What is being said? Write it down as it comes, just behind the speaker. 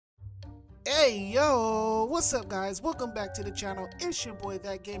Hey yo, what's up guys? Welcome back to the channel. It's your boy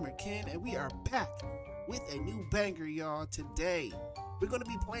That Gamer Ken, and we are back with a new banger, y'all. Today we're going to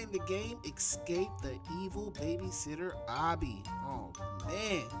be playing the game Escape the Evil Babysitter Obby. Oh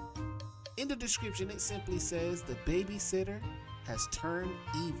man, in the description it simply says the babysitter has turned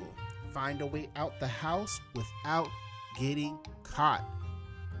evil. Find a way out the house without getting caught.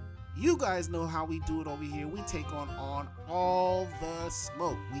 You guys know how we do it over here. We take on all the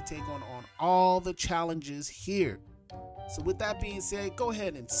smoke. We take on all the challenges here. So with that being said, go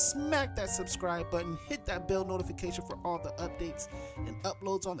ahead and smack that subscribe button. Hit that bell notification for all the updates and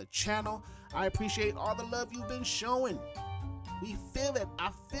uploads on the channel. I appreciate all the love you've been showing. We feel it.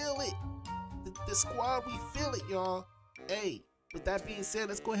 I feel it. The squad, we feel it, y'all. Hey, with that being said,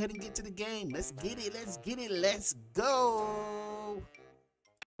 let's go ahead and get to the game. Let's get it. Let's get it. Let's go.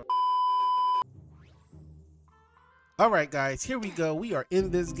 Alright guys, here we go. We are in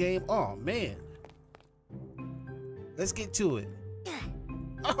this game. Oh man. Let's get to it.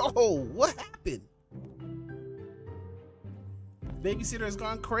 Oh, what happened? Babysitter has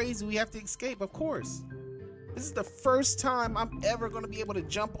gone crazy. We have to escape, of course. This is the first time I'm ever going to be able to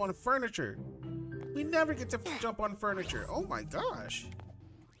jump on furniture. We never get to jump on furniture. Oh my gosh.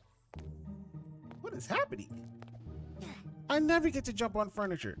 What is happening? I never get to jump on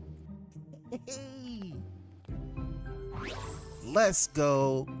furniture. Let's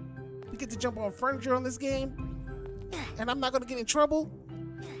go. We get to jump on furniture on this game, and I'm not gonna get in trouble.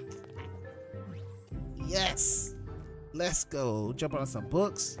 Yes. Let's go. Jump on some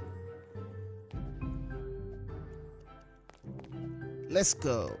books. Let's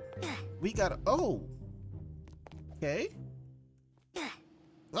go. We gotta. Oh. Okay.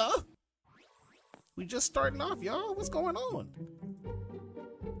 We just starting off, y'all. What's going on?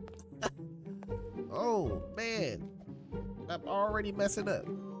 Oh man. I'm already messing up.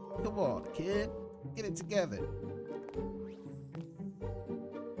 Come on, kid. Get it together.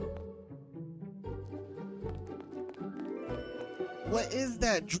 What is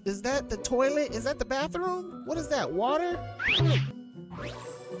that? Is that the toilet? Is that the bathroom? What is that? Water?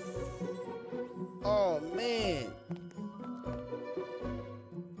 Oh, man.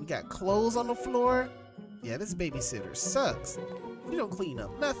 We got clothes on the floor. Yeah, this babysitter sucks. You don't clean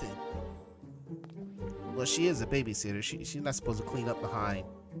up nothing. Well, she is a babysitter. She's not supposed to clean up behind.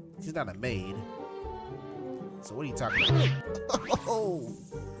 She's not a maid. So what are you talking about? Oh,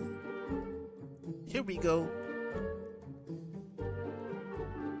 here we go.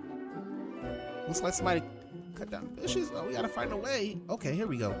 Looks like somebody cut down the bushes. Oh, we gotta find a way. Okay, here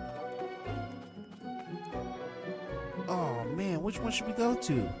we go. Oh man, which one should we go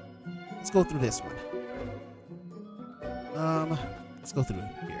to? Let's go through this one. Let's go through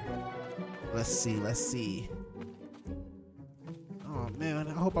here. Let's see. Oh man,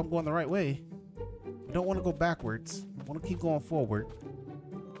 I hope I'm going the right way. I don't want to go backwards. I want to keep going forward.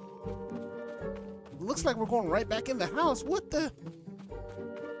 It looks like we're going right back in the house. What the?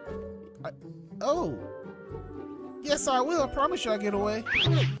 Oh. Yes, I will. I promise you I'll get away.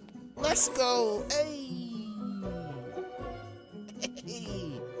 Let's go. Hey.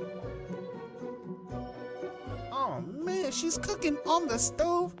 Hey. Oh man, she's cooking on the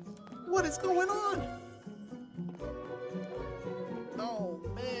stove. What is going on? Oh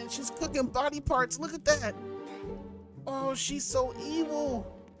man, she's cooking body parts. Look at that. Oh, she's so evil.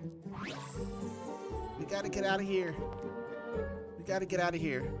 We gotta get out of here. We gotta get out of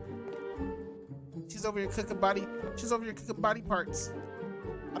here. She's over here cooking body. She's over here cooking body parts.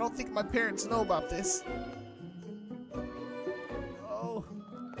 I don't think my parents know about this. Oh.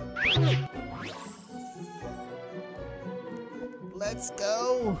 Let's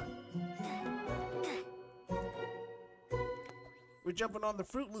go. We're jumping on the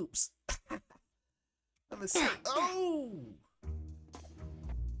Fruit Loops. Let's see. Oh!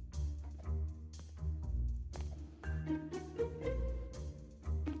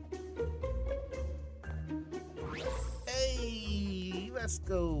 Hey, let's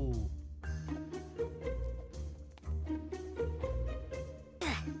go.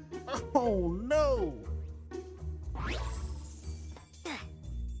 Oh no!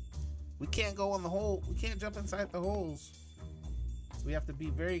 We can't go in the hole. We can't jump inside the holes. So we have to be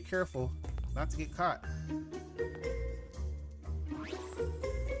very careful not to get caught.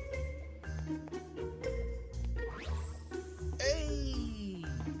 Hey!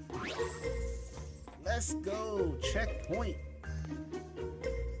 Let's go. Checkpoint.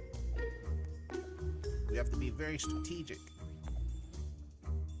 We have to be very strategic.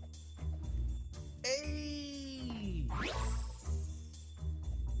 Hey!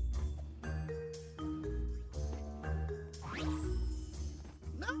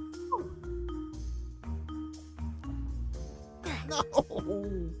 No!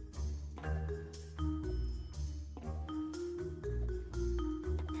 No.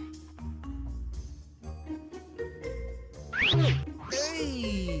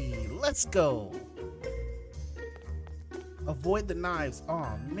 Hey, let's go. Avoid the knives.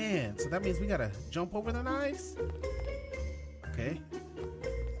 Oh man, so that means we gotta jump over the knives? Okay.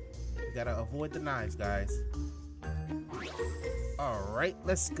 We gotta avoid the knives, guys. Alright,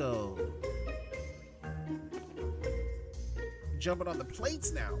 let's go. Jumping on the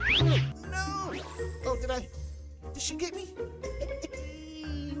plates now. No! Oh, did she get me?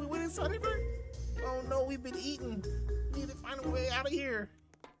 We went inside of her? Oh no, we've been eaten. We need to find a way out of here.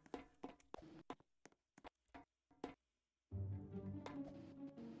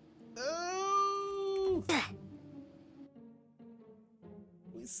 Oh!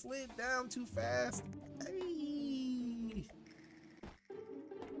 We slid down too fast. Hey!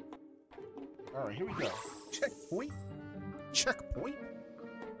 Alright, here we go. Checkpoint. Checkpoint.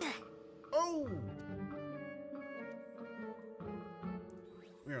 Oh!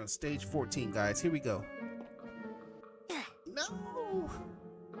 We're on stage 14, guys. Here we go. No!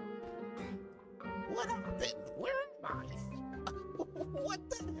 What happened? Where am I? What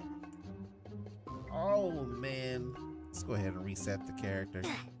the heck? Oh, man. Let's go ahead and reset the character.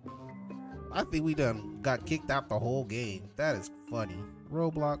 I think we done got kicked out the whole game. That is funny.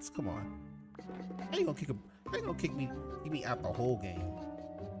 Roblox, come on. How you gonna kick me out the whole game?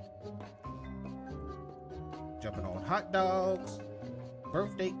 Jumping on hot dogs,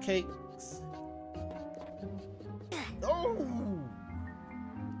 birthday cakes. Oh!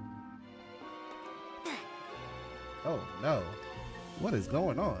 Oh no. What is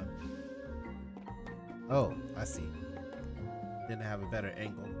going on? Oh, I see. Didn't have a better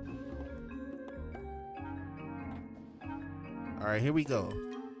angle. Alright, here we go.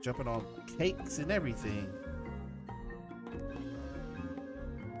 Jumping on cakes and everything.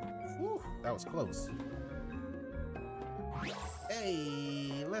 Whew, that was close.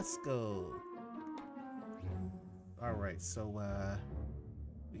 Hey, let's go. Alright, so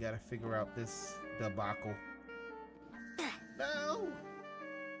we gotta figure out this debacle. No!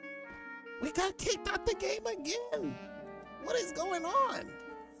 We got kicked out the game again! What is going on?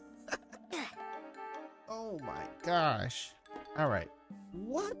 Oh my gosh. Alright.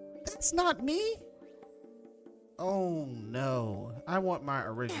 What? That's not me? Oh no. I want my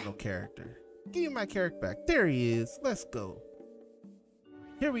original character. Give me my character back. There he is. Let's go.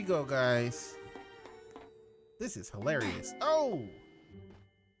 Here we go, guys. This is hilarious. Oh!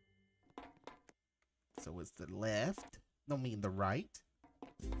 So it's the left. No, mean the right.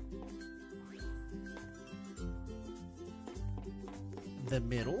 The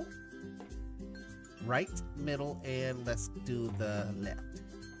middle. Right, middle, and let's do the left.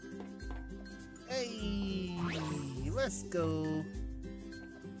 Hey! Let's go.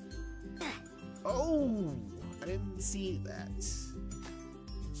 Oh! I didn't see that.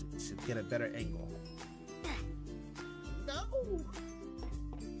 Should get a better angle. No!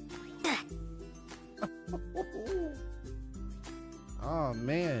 Oh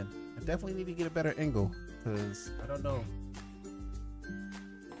man, I definitely need to get a better angle because I don't know.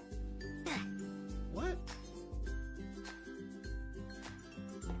 What?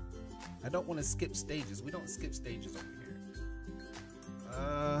 I don't want to skip stages. We don't skip stages over here.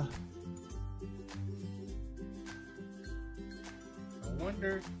 I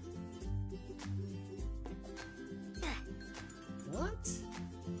wonder. What?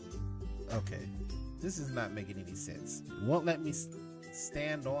 Okay, this is not making any sense. It won't let me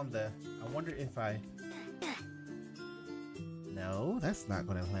stand on the. I wonder if I. No, that's not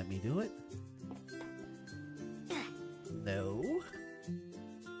going to let me do it. No.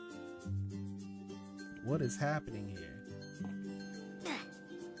 What is happening here?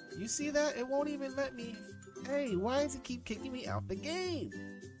 You see that? It won't even let me. Hey, why does it keep kicking me out the game?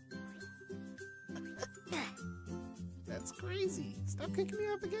 That's crazy. Stop kicking me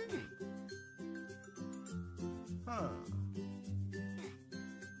out the game. Huh.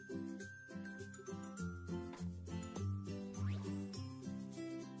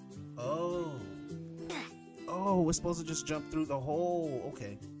 Oh. Oh, we're supposed to just jump through the hole.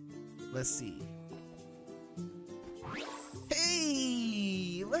 Okay. Let's see.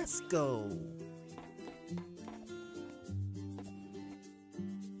 Hey, let's go.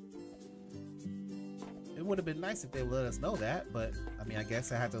 It would have been nice if they would let us know that, but I mean, I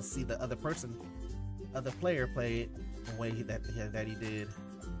guess I had to see the other player play it the way that he did.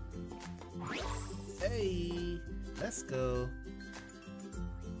 Hey, let's go.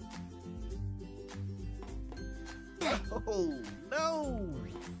 Oh no!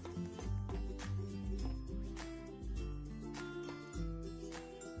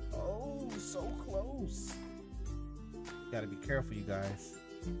 close. Gotta be careful, you guys.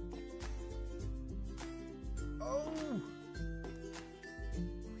 Oh!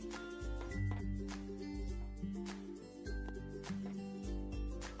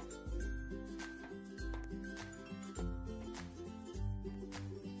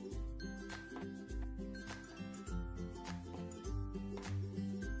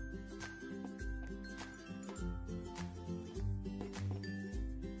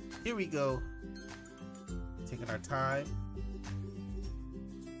 Here we go. Taking our time.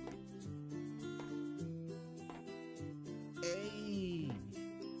 Hey.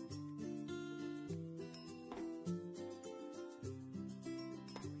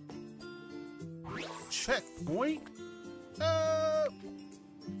 Checkpoint.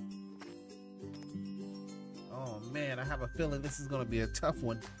 Oh man, I have a feeling this is gonna be a tough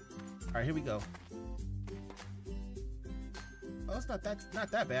one. All right, here we go. Oh, it's not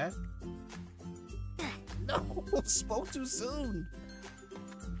that bad. No, spoke too soon.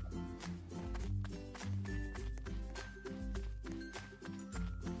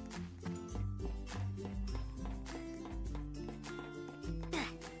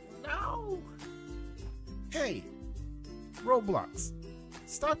 No. Hey, Roblox,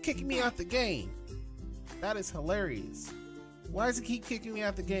 stop kicking me out the game. That is hilarious. Why does it keep kicking me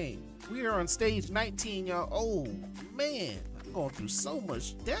out the game? We are on stage 19, y'all. Oh man. Going through so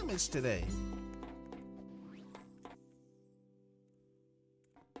much damage today.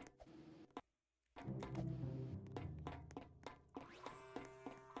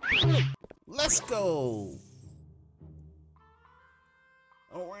 Let's go.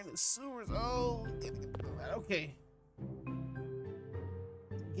 Oh, we're in the sewers. Oh, okay.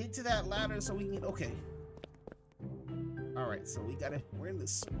 Get to that ladder so we can. Okay. All right, so we gotta. We're in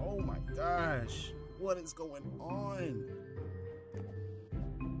this. Oh my gosh, what is going on?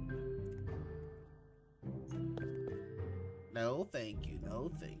 No, thank you.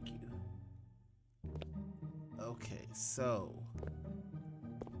 No, thank you. Okay, so.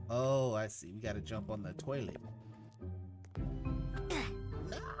 Oh, I see. We gotta jump on the toilet.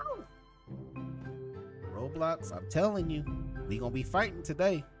 No! Roblox, I'm telling you, we gonna be fighting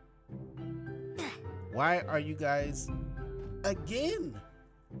today. Why are you guys again?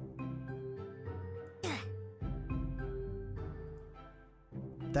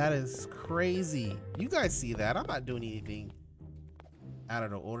 That is crazy. You guys see that? I'm not doing anything out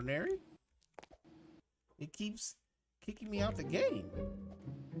of the ordinary. It keeps kicking me out the game.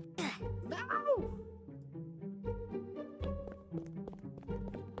 No!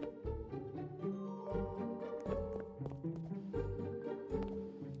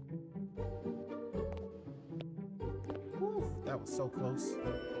 Whew, that was so close.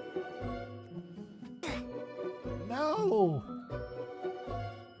 No!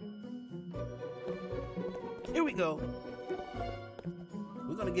 Here we go.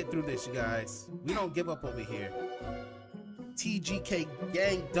 We're gonna get through this, you guys. We don't give up over here. TGK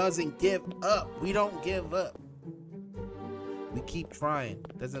gang doesn't give up. We don't give up. We keep trying.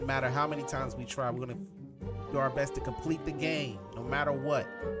 Doesn't matter how many times we try. We're gonna do our best to complete the game, no matter what.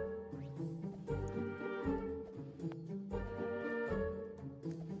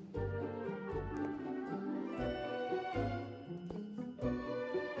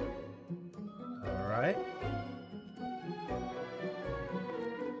 All right.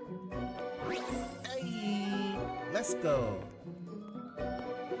 Hey, let's go.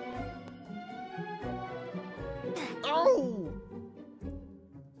 Oh!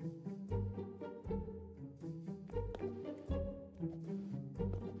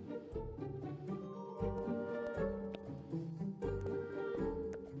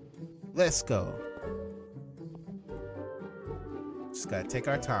 Let's go. Just gotta take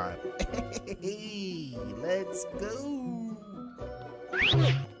our time. Hey, let's go.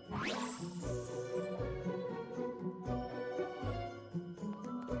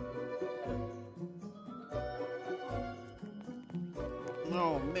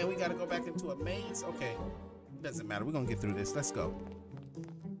 Oh man, we gotta go back into a maze. Okay, doesn't matter. We're gonna get through this. Let's go.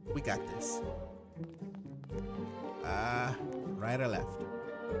 We got this. Right or left?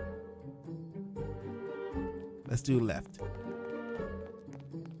 Let's do left.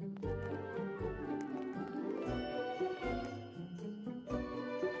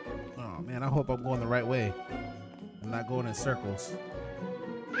 Oh man, I hope I'm going the right way. I'm not going in circles.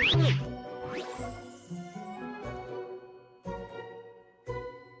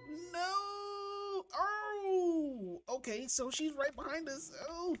 No! Oh! Okay, so she's right behind us.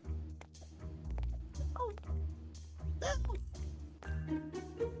 Oh! Oh! No!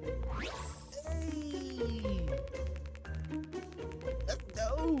 Hey! Let's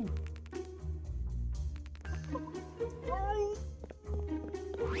go!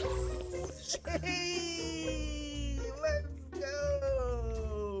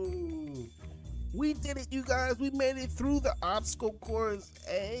 We did it, you guys. We made it through the obstacle course.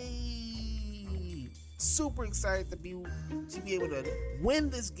 Hey, super excited to be able to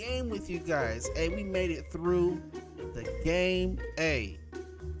win this game with you guys. Hey, we made it through the game. Hey,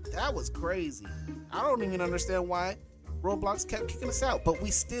 that was crazy. I don't even understand why Roblox kept kicking us out, but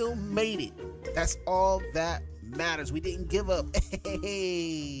we still made it. That's all that matters. We didn't give up.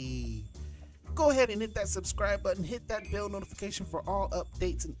 Hey, go ahead and hit that subscribe button, hit that bell notification for all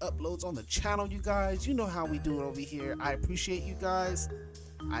updates and uploads on the channel, you guys. You know how we do it over here. I appreciate you guys.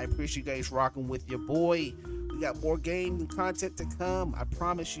 I appreciate you guys rocking with your boy. We got more games and content to come. I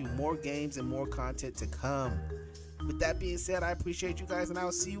promise you, more games and more content to come. With that being said, I appreciate you guys, and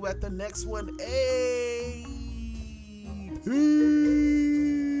I'll see you at the next one. Hey, peace.